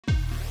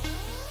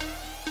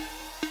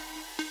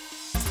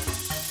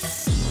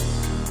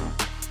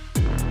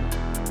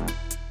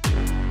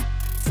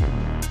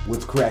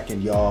What's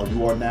cracking, y'all?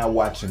 You are now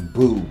watching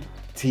Boo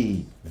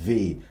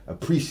TV.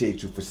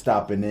 Appreciate you for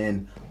stopping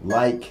in.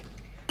 Like,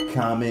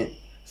 comment,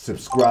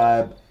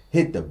 subscribe,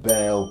 hit the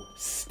bell,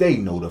 stay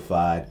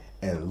notified,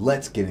 and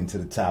let's get into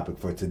the topic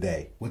for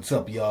today. What's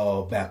up,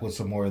 y'all? Back with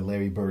some more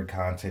Larry Bird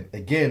content.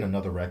 Again,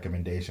 another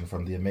recommendation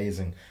from the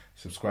amazing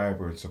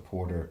subscriber and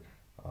supporter,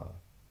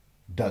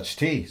 Dutch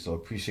T. So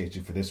appreciate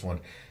you for this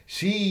one.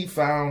 She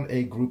found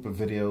a group of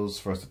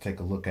videos for us to take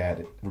a look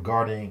at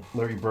regarding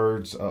Larry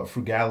Bird's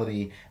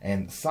frugality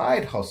and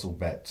side hustle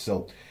bet.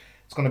 So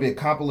it's going to be a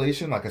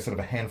compilation, like I said, of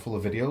a handful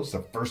of videos. The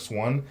first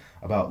one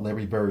about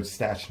Larry Bird's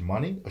stashed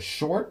money, a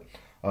short,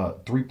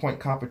 3-point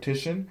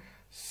competition,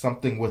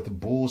 something with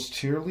Bulls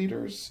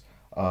cheerleaders,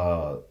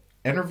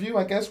 interview,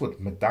 I guess, with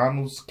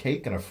McDonald's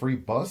cake and a free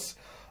bus,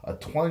 a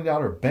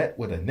 $20 bet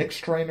with a Knicks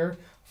trainer,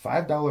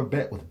 $5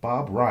 bet with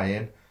Bob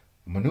Ryan,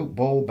 Minute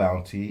Bowl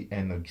bounty,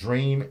 and the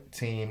Dream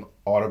Team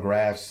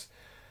autographs.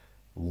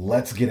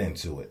 Let's get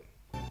into it.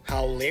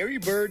 How Larry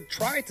Bird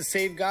tried to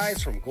save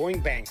guys from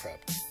going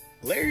bankrupt.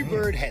 Larry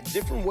Bird had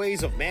different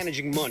ways of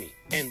managing money,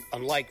 and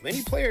unlike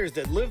many players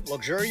that lived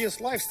luxurious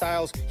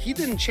lifestyles, he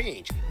didn't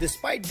change,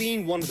 despite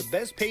being one of the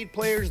best paid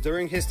players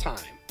during his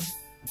time.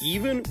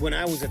 Even when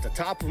I was at the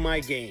top of my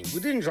game,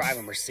 we didn't drive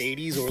a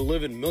Mercedes or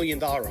live in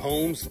million-dollar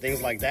homes,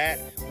 things like that.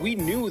 We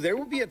knew there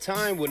would be a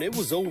time when it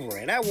was over,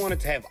 and I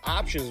wanted to have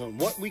options on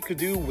what we could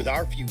do with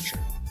our future.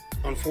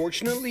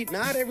 Unfortunately,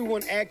 not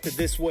everyone acted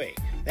this way.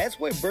 That's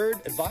why Bird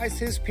advised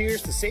his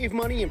peers to save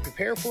money and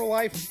prepare for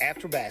life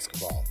after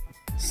basketball.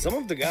 Some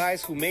of the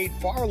guys who made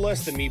far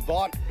less than me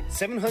bought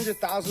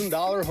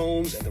 $700,000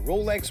 homes and the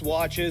Rolex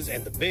watches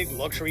and the big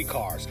luxury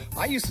cars.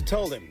 I used to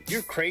tell them,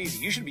 "You're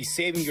crazy, you should be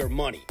saving your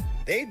money."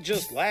 They'd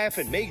just laugh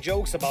and make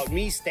jokes about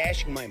me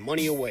stashing my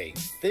money away.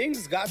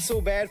 Things got so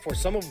bad for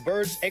some of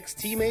Bird's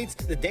ex-teammates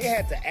that they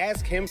had to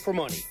ask him for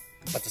money.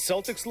 But the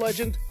Celtics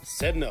legend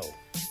said no.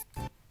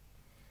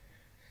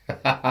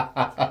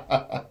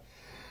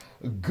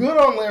 Good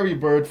on Larry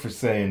Bird for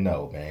saying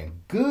no,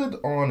 man. Good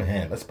on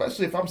him.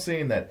 Especially if I'm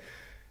seeing that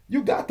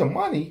you got the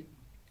money,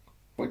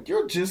 but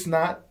you're just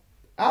not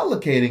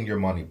allocating your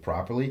money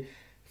properly.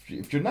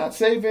 If you're not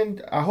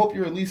saving, I hope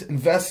you're at least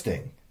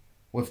investing.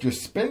 Well, if you're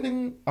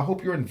spending, I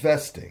hope you're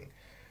investing.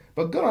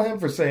 But good on him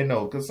for saying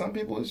no, because some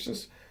people, it's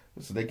just,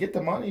 they get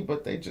the money,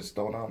 but they just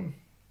don't,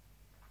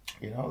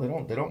 they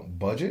don't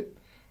budget.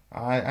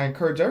 I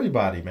encourage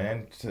everybody,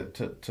 man,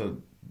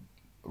 to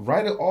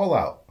write it all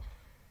out.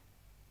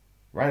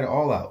 Write it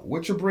all out.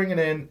 What you're bringing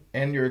in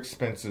and your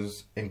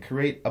expenses, and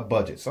create a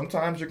budget.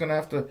 Sometimes you're going to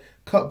have to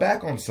cut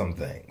back on some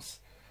things.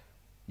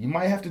 You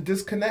might have to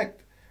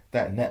disconnect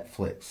that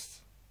Netflix,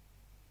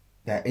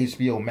 that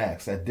HBO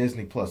Max, that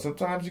Disney Plus.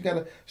 Sometimes you got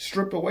to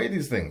strip away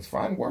these things.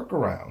 Find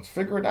workarounds.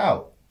 Figure it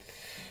out.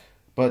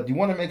 But you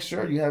want to make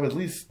sure you have at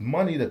least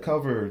money to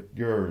cover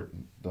your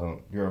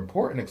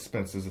important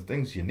expenses, the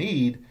things you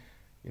need.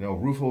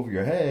 Roof over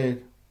your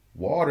head,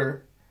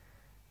 water,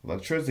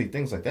 electricity,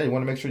 things like that. You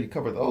want to make sure you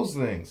cover those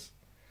things.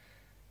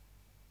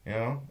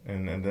 And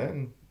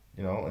then,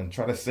 and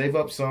try to save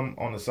up some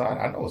on the side.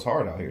 I know it's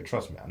hard out here.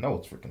 Trust me. I know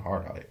it's freaking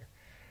hard out here.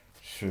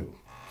 Shoot.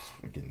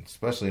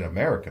 Especially in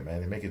America,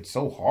 man, they make it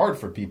so hard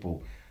for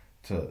people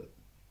to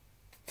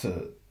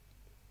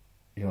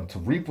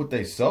reap what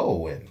they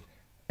sow and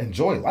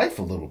enjoy life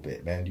a little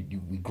bit, man.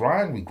 We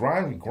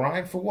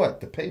grind for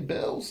what? To pay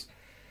bills,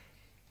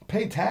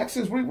 pay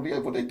taxes. What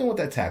are they doing with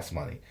that tax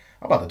money?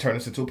 I'm about to turn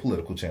this into a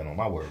political channel,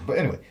 my word. But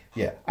anyway,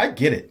 yeah, I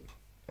get it.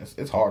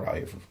 It's hard out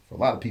here for a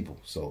lot of people.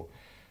 So,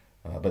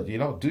 but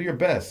do your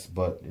best.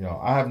 But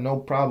I have no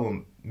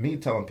problem me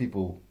telling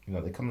people,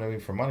 they come to me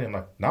for money. I'm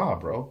like, nah,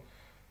 bro.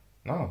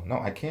 No,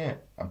 I can't.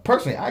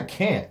 Personally, I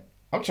can't.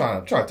 I'm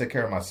trying to take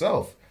care of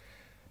myself.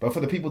 But for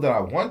the people that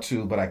I want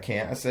to, but I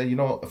can't, I said,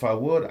 if I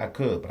would, I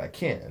could, but I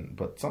can't.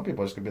 But some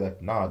people are just going to be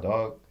like, nah,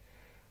 dog,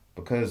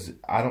 because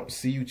I don't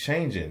see you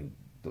changing.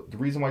 The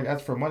reason why you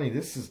ask for money,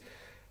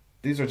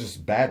 these are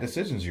just bad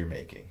decisions you're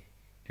making.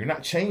 You're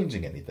not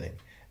changing anything.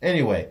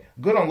 Anyway,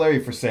 good on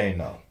Larry for saying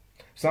no.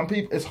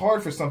 It's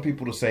hard for some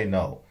people to say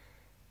no.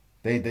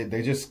 They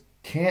just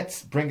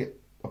can't bring it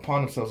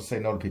upon themselves to say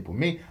no to people.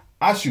 Me,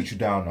 I shoot you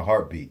down in a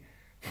heartbeat.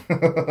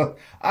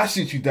 I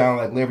shoot you down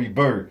like Larry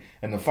Bird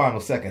in the final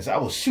seconds. I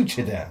will shoot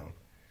you down.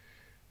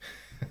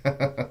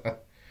 All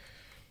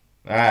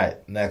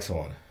right, next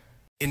one.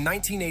 In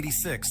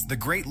 1986, the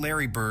great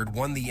Larry Bird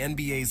won the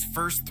NBA's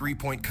first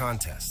three-point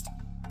contest.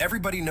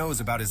 Everybody knows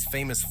about his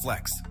famous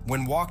flex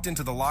when walked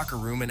into the locker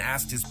room and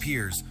asked his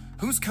peers,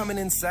 "Who's coming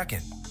in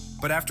second?"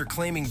 But after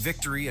claiming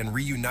victory and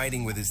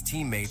reuniting with his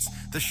teammates,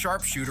 the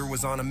sharpshooter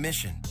was on a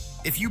mission.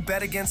 If you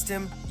bet against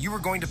him, you were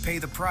going to pay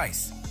the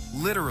price.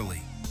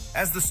 Literally.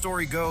 As the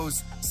story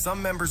goes,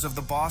 some members of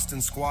the Boston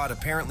squad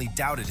apparently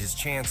doubted his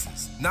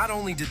chances. Not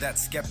only did that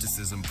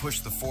skepticism push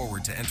the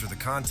forward to enter the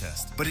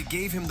contest, but it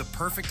gave him the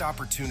perfect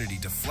opportunity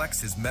to flex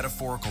his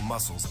metaphorical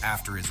muscles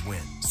after his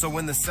win. So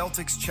when the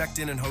Celtics checked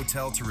in an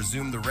hotel to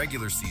resume the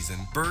regular season,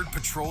 Bird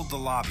patrolled the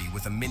lobby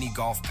with a mini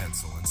golf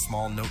pencil and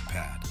small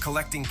notepad,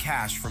 collecting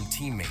cash from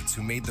teammates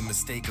who made the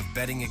mistake of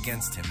betting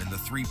against him in the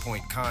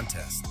three-point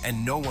contest,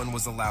 and no one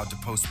was allowed to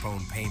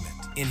postpone payment.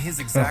 In his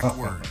exact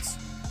words,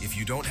 "If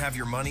you don't have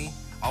your money,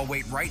 I'll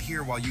wait right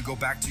here while you go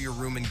back to your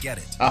room and get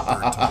it,"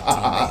 Bird told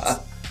teammates.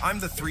 "I'm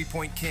the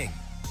three-point king."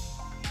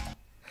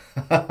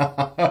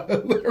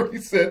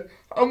 Larry said,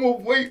 "I'm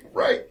going to wait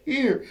right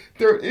here.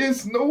 There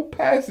is no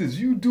passes.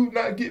 You do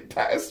not get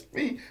past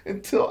me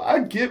until I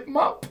get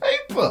my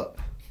paper."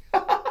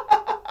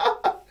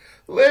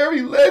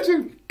 Larry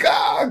Legend,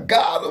 God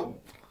got him.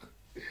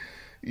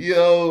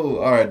 Yo,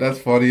 all right, that's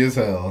funny as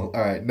hell.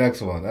 All right,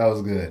 next one. That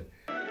was good.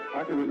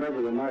 I can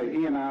remember the night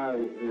he and I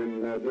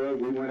and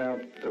Doug, we went out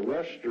to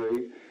Rush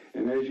Street,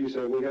 and as you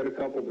said, we had a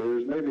couple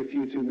beers, maybe a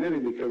few too many,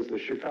 because the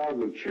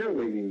Chicago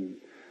cheerleading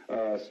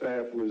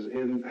staff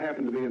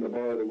happened to be in the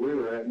bar that we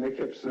were at, and they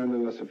kept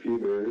sending us a few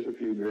beers,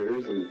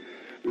 and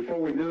before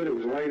we knew it, it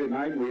was late at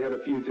night, and we had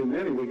a few too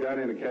many. We got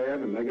in a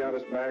cab, and they got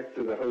us back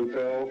to the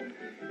hotel,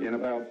 and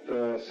about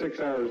 6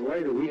 hours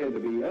later, we had to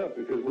be up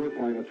because we were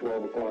playing a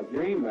 12 o'clock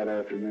game that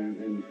afternoon,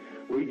 and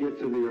we get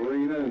to the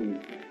arena,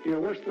 and, you know,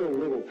 we're still a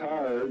little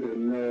tired,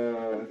 and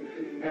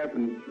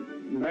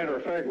matter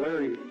of fact,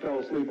 Larry fell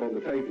asleep on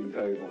the taping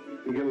table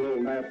to get a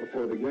little nap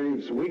before the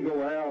game, so we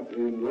go out,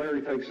 and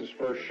Larry takes his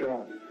first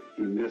shot.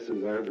 He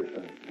misses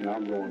everything, and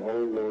I'm going,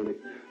 oh, Lordy,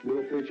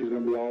 Bill Fitch's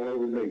going to be all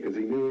over me, because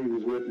he knew he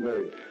was with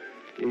me.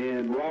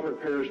 And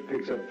Robert Parrish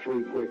picks up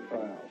 3 quick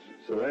fouls,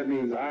 so that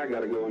means I got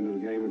to go into the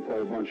game and play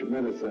a bunch of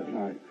minutes that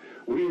night.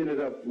 We ended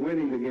up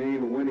winning the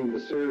game and winning the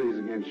series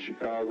against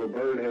Chicago.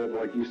 Bird had,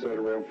 like you said,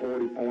 around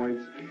 40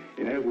 points.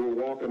 And as we were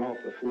walking off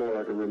the floor,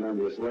 I can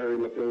remember this. Larry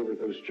looked over at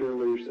those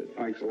cheerleaders and said,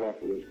 "Thanks a lot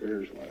for those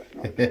beers last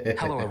night."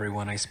 Hello,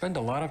 everyone. I spend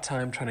a lot of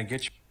time trying to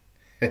get you.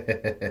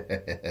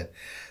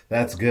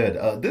 That's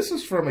good. This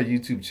is from a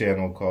YouTube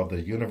channel called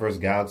the Universe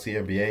Galaxy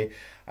NBA.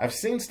 I've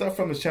seen stuff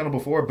from this channel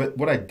before, but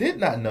what I did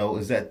not know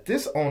is that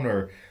this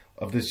owner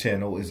of this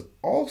channel is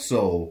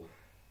also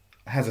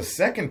has a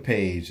second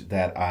page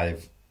that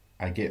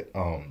I get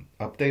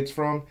updates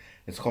from.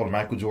 It's called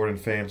Michael Jordan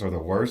Fans Are the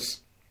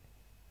Worst.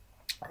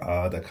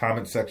 The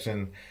comment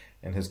section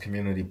and his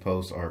community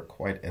posts are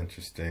quite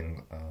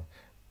interesting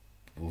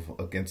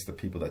against the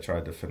people that try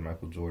to defend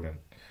Michael Jordan.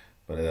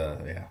 But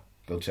yeah,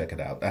 go check it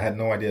out. I had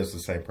no idea it's the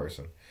same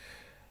person.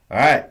 All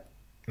right,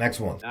 next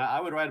one. I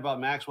would write about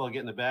Maxwell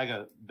getting the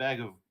bag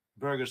of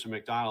burgers from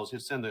McDonald's.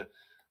 He'd send the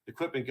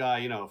equipment guy,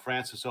 you know,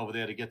 Francis, over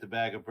there to get the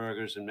bag of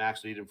burgers, and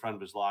Max would eat in front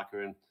of his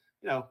locker. And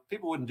you know,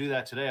 people wouldn't do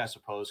that today, I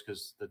suppose,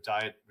 because the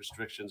diet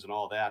restrictions and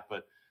all that.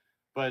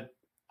 But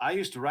I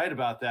used to write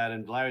about that,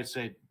 and Larry'd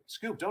say,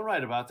 "Scoop, don't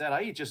write about that.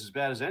 I eat just as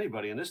bad as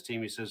anybody in this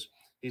team." He says,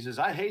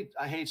 I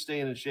hate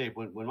staying in shape.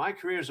 When my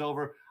career's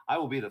over, I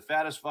will be the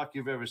fattest fuck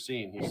you've ever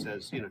seen. He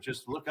says, you know,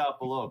 just look out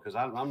below, because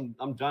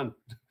I'm done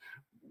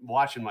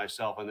watching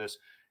myself on this.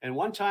 And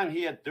one time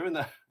he had,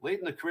 late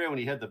in the career, when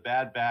he had the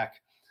bad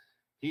back,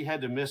 he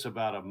had to miss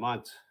about a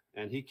month,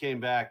 and he came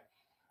back,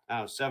 I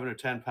don't know, 7 or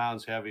 10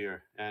 pounds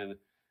heavier. And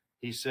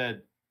he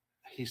said,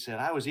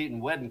 "I was eating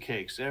wedding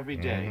cakes every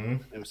day."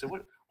 And we said,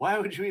 "Why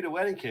would you eat a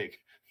wedding cake?"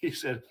 He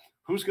said,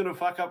 "Who's going to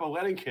fuck up a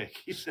wedding cake?"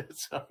 He said,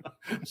 so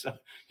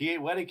he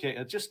ate wedding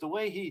cake. Just the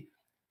way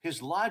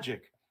his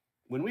logic,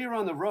 when we were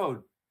on the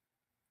road,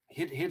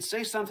 he'd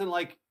say something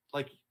like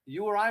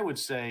you or I would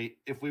say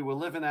if we were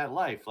living that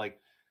life. Like,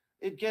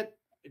 it'd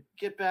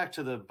get back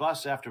to the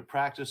bus after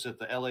practice at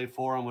the LA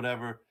Forum,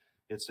 whatever.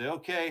 It'd say,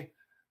 "Okay,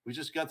 we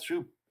just got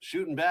through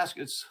shooting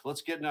baskets.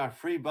 Let's get in our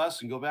free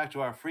bus and go back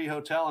to our free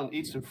hotel and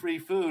eat some free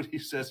food." He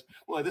says,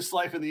 "Boy, this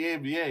life in the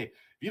NBA, if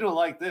you don't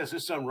like this,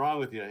 there's something wrong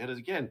with you." And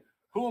again,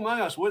 who among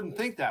us wouldn't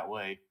think that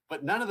way?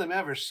 But none of them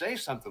ever say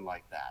something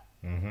like that.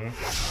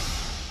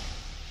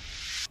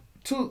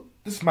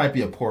 This might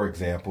be a poor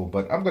example,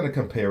 but I'm going to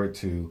compare it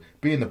to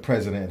being the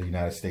president of the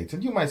United States.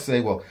 And you might say,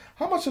 well,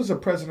 how much does a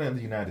president of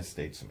the United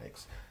States make?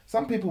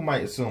 Some people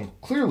might assume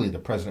clearly the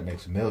president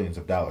makes millions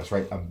of dollars,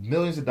 right?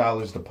 Millions of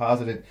dollars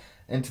deposited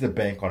into the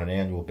bank on an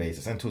annual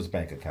basis, into his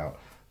bank account.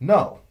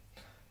 No,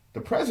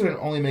 the president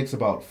only makes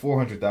about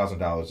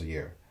 $400,000 a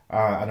year.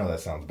 I know that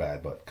sounds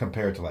bad, but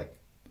compared to, like,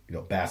 you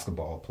know,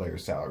 basketball player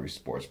salaries,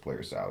 sports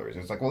player salaries,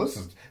 it's like, well, this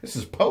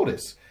is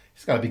POTUS.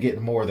 He's got to be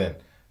getting more than,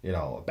 you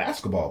know, a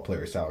basketball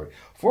player salary.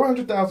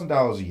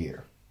 $400,000 a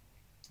year.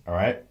 All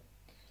right.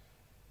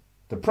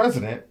 The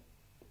president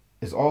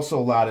is also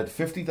allotted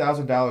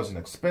 $50,000 in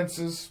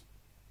expenses,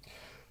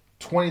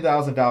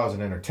 $20,000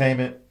 in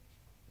entertainment,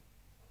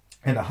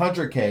 and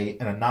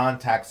 $100K in a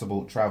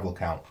non-taxable travel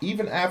account.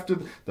 Even after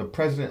the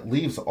president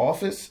leaves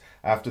office,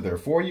 after their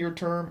 4-year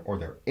term or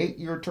their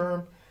 8-year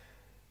term,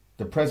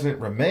 the president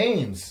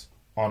remains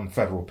on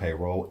federal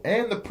payroll,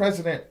 and the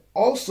president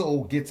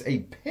also gets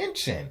a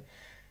pension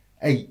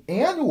a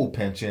annual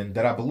pension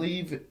that I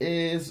believe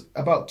is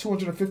about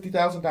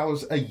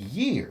 $250,000 a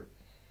year.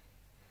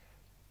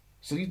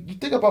 So you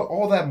think about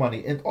all that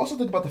money, and also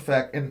think about the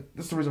fact, and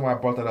this is the reason why I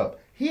brought that up.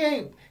 He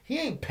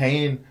ain't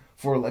paying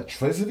for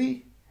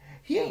electricity.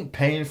 He ain't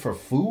paying for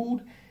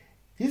food.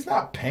 He's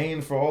not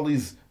paying for all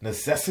these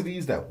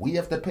necessities that we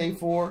have to pay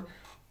for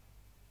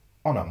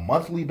on a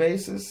monthly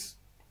basis.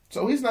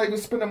 So he's not even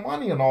spending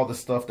money on all the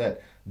stuff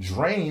that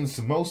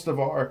drains most of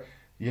our,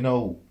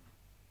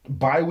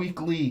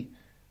 bi-weekly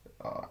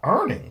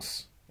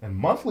earnings and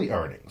monthly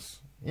earnings.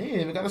 He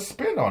ain't even got to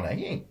spend on that.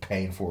 He ain't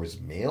paying for his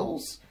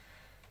meals.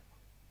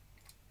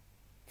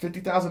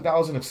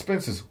 $50,000 in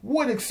expenses.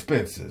 What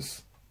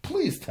expenses?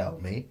 Please tell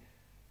me.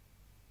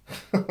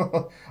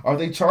 Are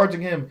they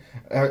charging him?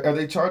 Are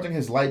they charging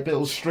his light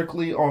bills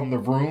strictly on the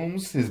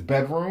rooms, his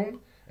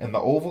bedroom, and the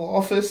Oval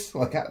Office?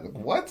 Like,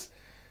 what?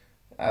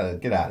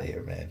 Get out of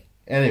here, man.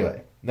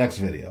 Anyway, next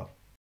video.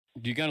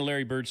 Do you got a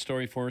Larry Bird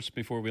story for us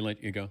before we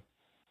let you go?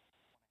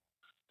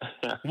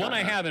 One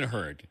I haven't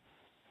heard.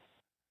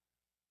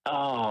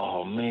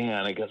 Oh,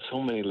 man, I got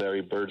so many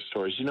Larry Bird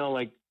stories.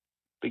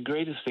 The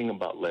greatest thing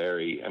about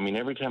Larry,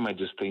 every time I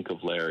just think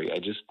of Larry, I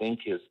just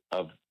think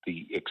of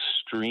the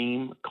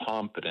extreme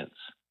competence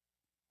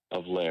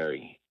of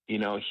Larry.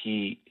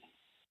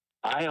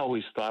 I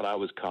always thought I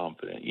was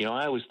confident.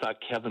 I always thought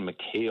Kevin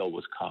McHale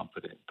was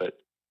confident, but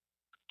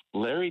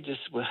Larry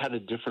just had a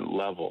different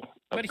level.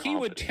 But he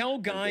would tell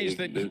guys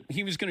that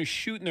he was going to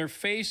shoot in their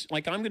face,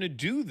 like, I'm going to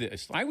do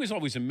this. I was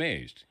always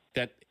amazed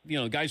that,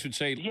 guys would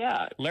say,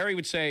 yeah. Larry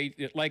would say,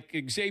 like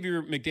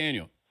Xavier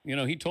McDaniel,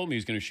 he told me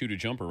he's going to shoot a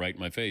jumper right in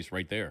my face,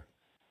 right there.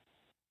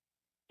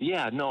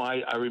 Yeah, no,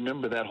 I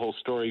remember that whole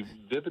story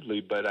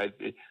vividly, but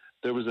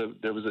there was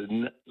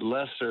a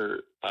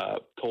lesser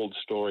told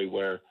story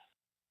where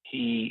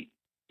he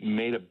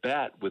made a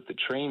bet with the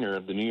trainer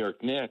of the New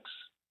York Knicks,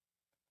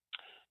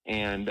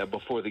 and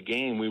before the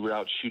game, we were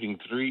out shooting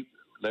three.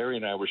 Larry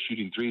and I were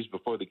shooting threes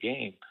before the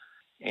game,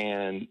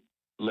 and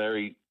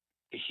Larry,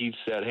 he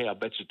said, "Hey, I'll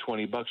bet you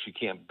 $20 you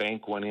can't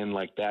bank one in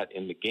like that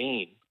in the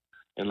game."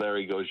 And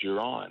Larry goes, "You're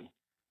on."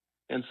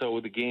 And so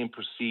the game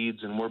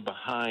proceeds, and we're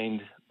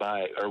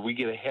we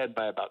get ahead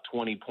by about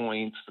 20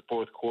 points. The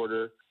fourth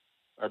quarter,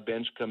 our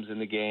bench comes in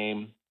the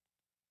game,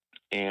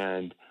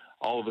 and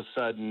all of a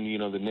sudden,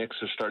 the Knicks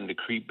are starting to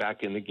creep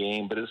back in the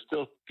game, but it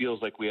still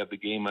feels like we have the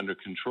game under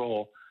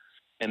control.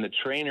 And the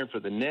trainer for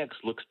the Knicks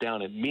looks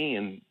down at me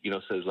and,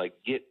 says, like,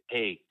 get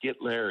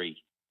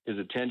Larry his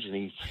attention.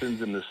 He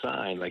sends him the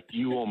sign, like,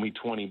 you owe me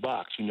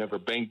 $20. You never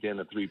banked in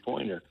a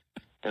three-pointer.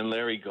 And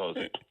Larry goes,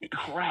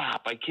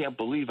 crap, I can't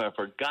believe I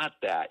forgot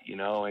that,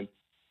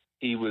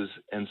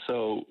 and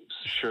so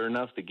sure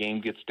enough, the game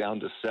gets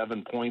down to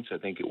 7 points, I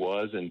think it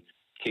was. And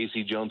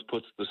Casey Jones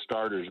puts the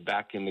starters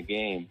back in the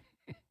game.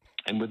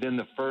 And within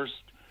the first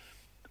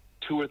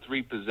 2 or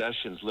 3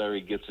 possessions,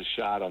 Larry gets a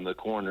shot on the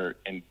corner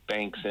and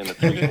banks in a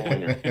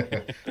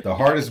three-pointer. The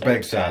hardest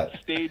bank shot.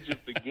 That stage of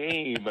the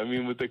game,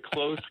 with a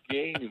close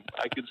game,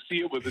 I could see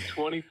it with a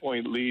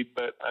 20-point lead,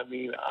 but,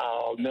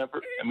 I'll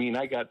never –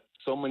 I got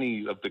so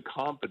many of the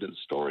confident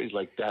stories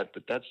like that,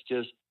 but that's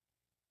just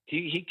 –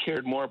 he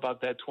cared more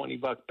about that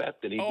 $20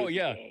 bet than he did. Oh,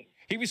 yeah.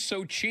 He was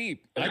so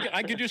cheap.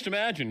 I could just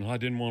imagine. I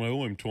didn't want to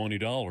owe him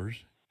 $20,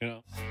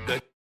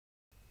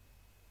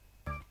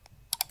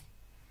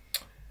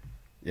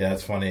 Yeah,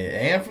 it's funny.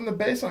 And from the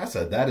baseline, I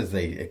said that is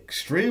a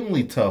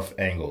extremely tough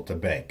angle to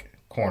bank.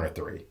 Corner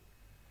three.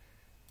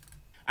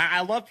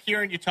 I love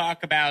hearing you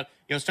talk about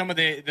some of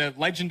the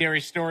legendary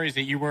stories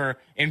that you were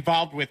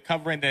involved with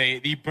covering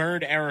the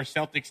Bird era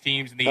Celtics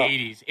teams in the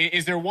 80s.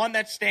 Is there one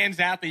that stands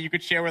out that you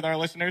could share with our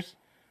listeners?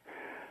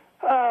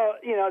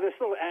 There's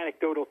little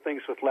anecdotal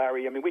things with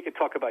Larry. We could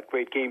talk about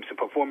great games and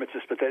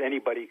performances, but that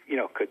anybody,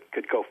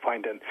 could go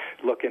find and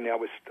look. And I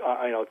was,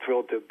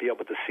 thrilled to be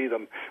able to see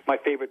them. My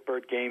favorite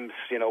Bird games,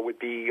 would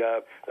be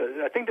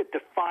the thing that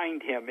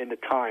defined him in the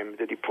time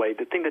that he played,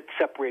 the thing that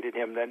separated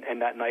him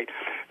and that night.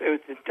 I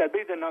think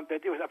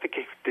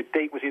the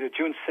date was either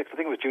June 6th. I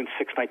think it was June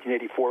 6th,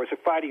 1984. It was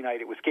a Friday night.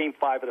 It was Game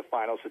 5 of the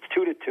finals. It's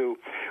 2-2.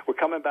 We're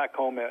coming back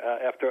home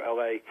after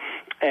L.A.,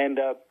 and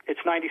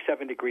it's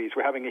 97 degrees.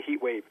 We're having a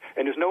heat wave,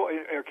 and there's no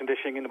air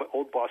conditioning in the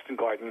old Boston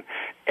Garden,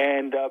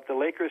 and the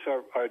Lakers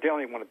they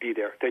don't even want to be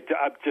there. They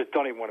just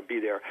don't even want to be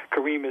there.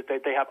 Kareem,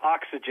 they have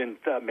oxygen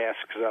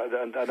masks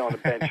on the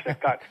bench. They've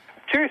got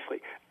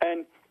seriously,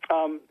 and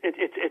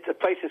it's a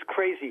place is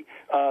crazy.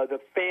 The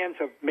fans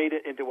have made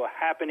it into a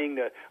happening.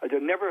 They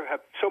never have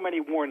so many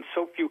worn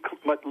so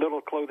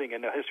little clothing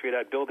in the history of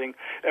that building.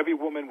 Every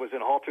woman was in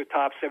halter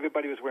tops.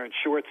 Everybody was wearing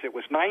shorts. It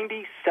was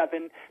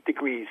 97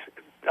 degrees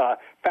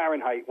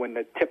Fahrenheit when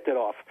they tipped it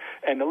off,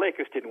 and the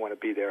Lakers didn't want to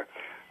be there.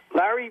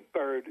 Larry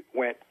Bird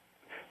went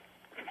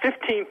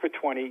 15 for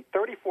 20,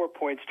 34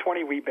 points,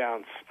 20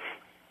 rebounds,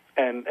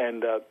 and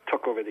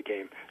took over the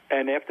game.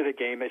 And after the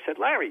game, they said,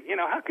 Larry,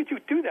 how could you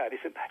do that? He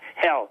said,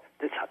 hell,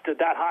 it's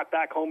that hot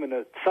back home in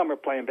the summer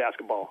playing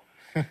basketball.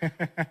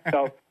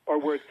 Or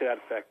words to that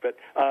effect. But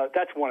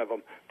that's one of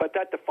them. But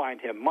that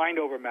defined him, mind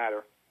over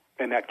matter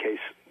in that case.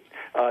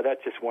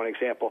 That's just one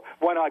example.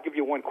 I'll give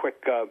you one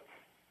quick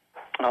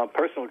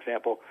personal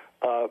example.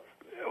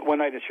 One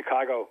night in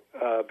Chicago,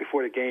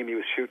 before the game, he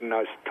was shooting. I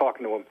was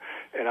talking to him,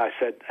 and I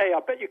said, "Hey,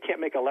 I'll bet you can't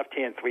make a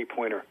left-hand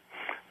three-pointer."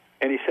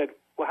 And he said,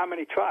 "Well, how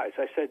many tries?"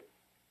 I said,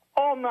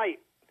 "All night."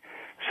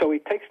 So he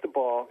takes the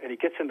ball, and he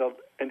gets into,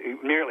 and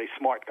nearly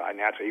smart guy,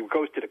 naturally. He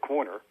goes to the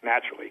corner,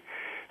 naturally.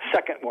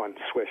 Second one,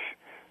 swish.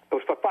 It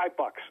was for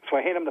 $5. So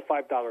I hand him the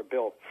 $5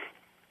 bill,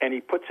 and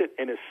he puts it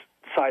in his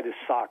side his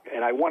sock.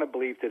 And I want to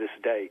believe to this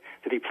day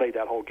that he played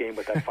that whole game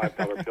with that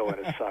 $5 bill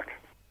in his sock.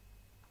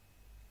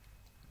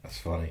 That's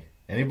funny.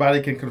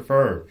 Anybody can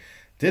confirm.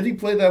 Did he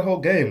play that whole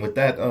game with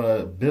that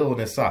bill in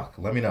his sock?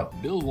 Let me know.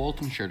 Bill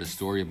Walton shared a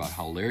story about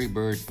how Larry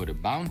Bird put a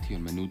bounty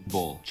on Manute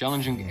Bol,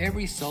 challenging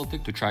every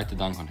Celtic to try to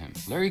dunk on him.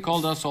 Larry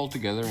called us all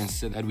together and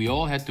said that we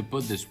all had to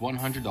put this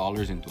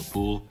 $100 into a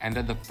pool, and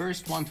that the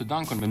first one to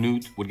dunk on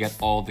Manute would get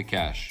all the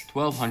cash,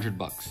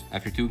 $1,200.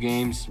 After 2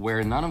 games,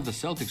 where none of the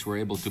Celtics were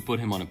able to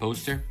put him on a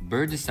poster,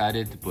 Bird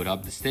decided to put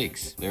up the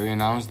stakes. Larry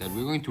announced that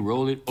we were going to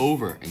roll it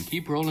over and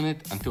keep rolling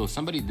it until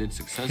somebody did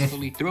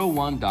successfully throw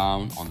one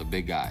down on the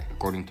big guy.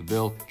 According to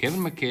Bill, Kevin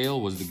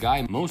McHale was the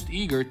guy most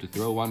eager to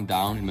throw one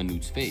down in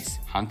Manute's face.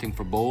 Hunting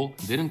for Bol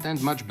didn't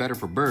end much better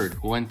for Bird,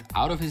 who went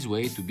out of his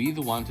way to be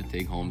the one to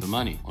take home the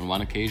money. On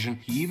one occasion,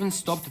 he even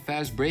stopped a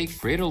fast break,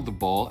 cradled the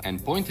ball,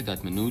 and pointed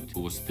at Manute,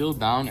 who was still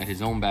down at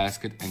his own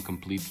basket and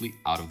completely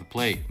out of the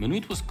play.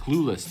 Manute was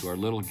clueless to our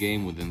little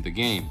game within the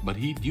game, but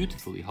he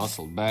dutifully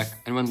hustled back,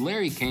 and when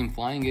Larry came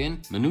flying in,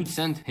 Manute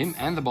sent him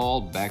and the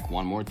ball back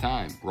one more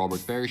time.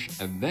 Robert Parrish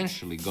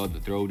eventually got the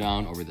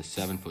throwdown over the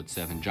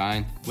 7'7"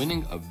 giant,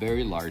 winning a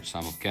very large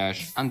sum of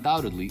cash,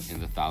 undoubtedly in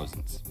the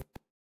thousands.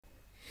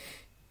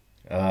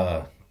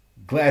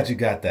 Glad you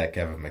got that,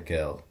 Kevin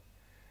McHale.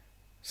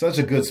 Such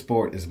a good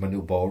sport is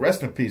Manute Bol.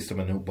 Rest in peace to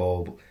Manute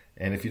Bol.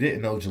 And if you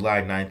didn't know,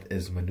 July 9th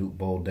is Manute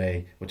Bol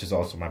Day, which is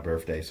also my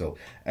birthday. So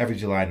every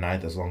July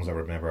 9th, as long as I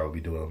remember, I'll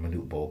be doing a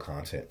Manute Bol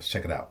content. Let's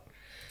check it out.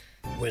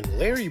 When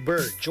Larry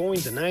Bird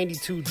joined the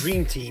 '92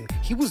 Dream Team,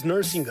 he was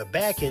nursing a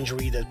back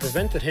injury that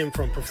prevented him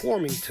from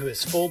performing to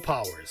his full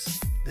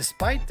powers.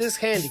 Despite this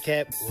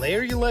handicap,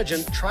 Larry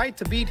Legend tried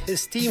to beat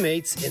his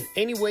teammates in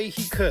any way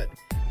he could,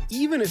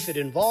 even if it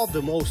involved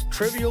the most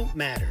trivial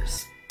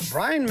matters.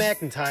 Brian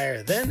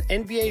McIntyre, then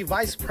NBA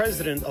Vice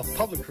President of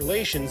Public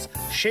Relations,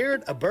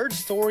 shared a Bird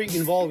story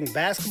involving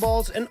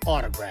basketballs and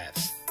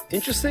autographs.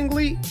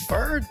 Interestingly,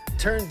 Bird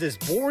turned this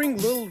boring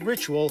little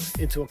ritual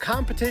into a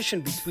competition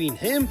between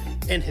him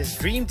and his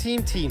Dream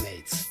Team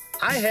teammates.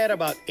 I had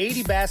about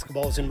 80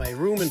 basketballs in my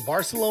room in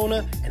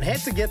Barcelona and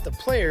had to get the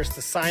players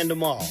to sign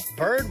them all.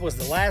 Bird was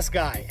the last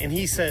guy, and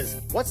he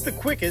says, "What's the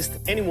quickest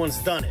anyone's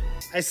done it?"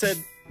 I said,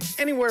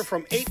 "Anywhere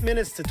from 8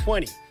 minutes to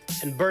 20.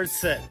 And Bird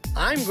said,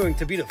 "I'm going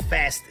to be the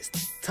fastest.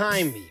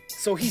 Time me."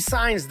 So he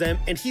signs them,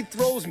 and he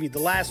throws me the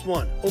last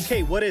one.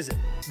 "Okay, what is it?"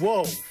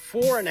 "Whoa,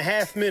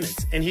 4.5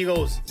 minutes." And he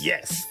goes,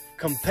 "Yes,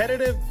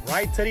 competitive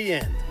right to the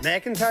end."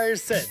 McIntyre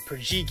said per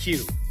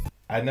GQ.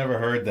 I never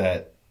heard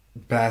that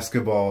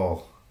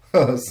basketball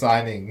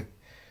signing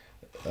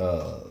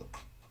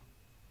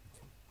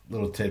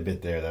little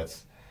tidbit there.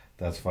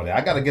 That's funny.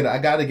 I gotta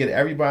get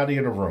everybody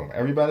in a room.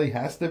 Everybody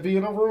has to be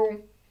in a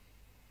room.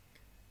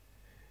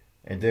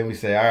 And then we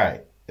say, all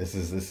right, this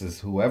is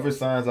whoever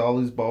signs all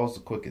these balls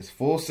the quickest.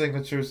 Full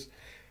signatures.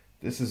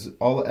 This is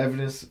all the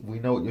evidence. We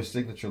know what your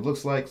signature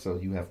looks like, so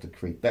you have to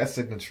create that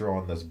signature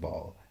on this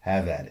ball.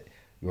 Have at it.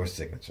 Your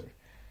signature.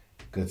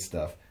 Good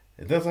stuff.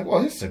 And then it's like,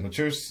 well, his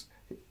signature's,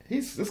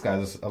 this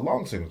guy's a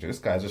long signature. This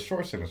guy's a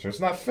short signature. It's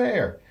not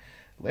fair.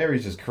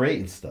 Larry's just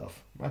creating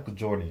stuff. Michael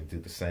Jordan would do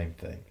the same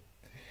thing.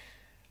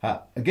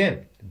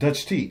 Again,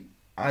 Dutch T,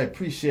 I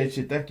appreciate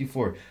you. Thank you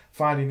for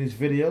finding these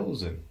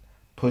videos and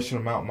pushing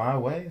them out my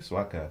way so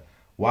I can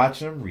watch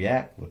them,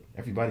 react with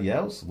everybody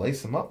else,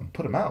 lace them up, and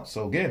put them out.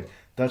 So again,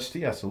 Dutch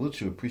T, I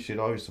salute you. Appreciate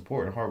all your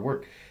support and hard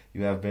work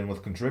you have been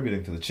with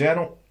contributing to the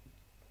channel.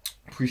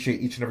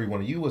 Appreciate each and every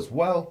one of you as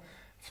well.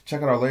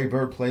 Check out our Larry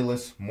Bird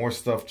playlist. More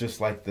stuff just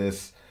like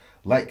this.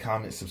 Like,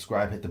 comment,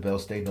 subscribe, hit the bell,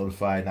 stay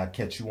notified, and I'll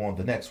catch you on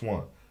the next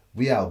one.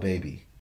 We out, baby.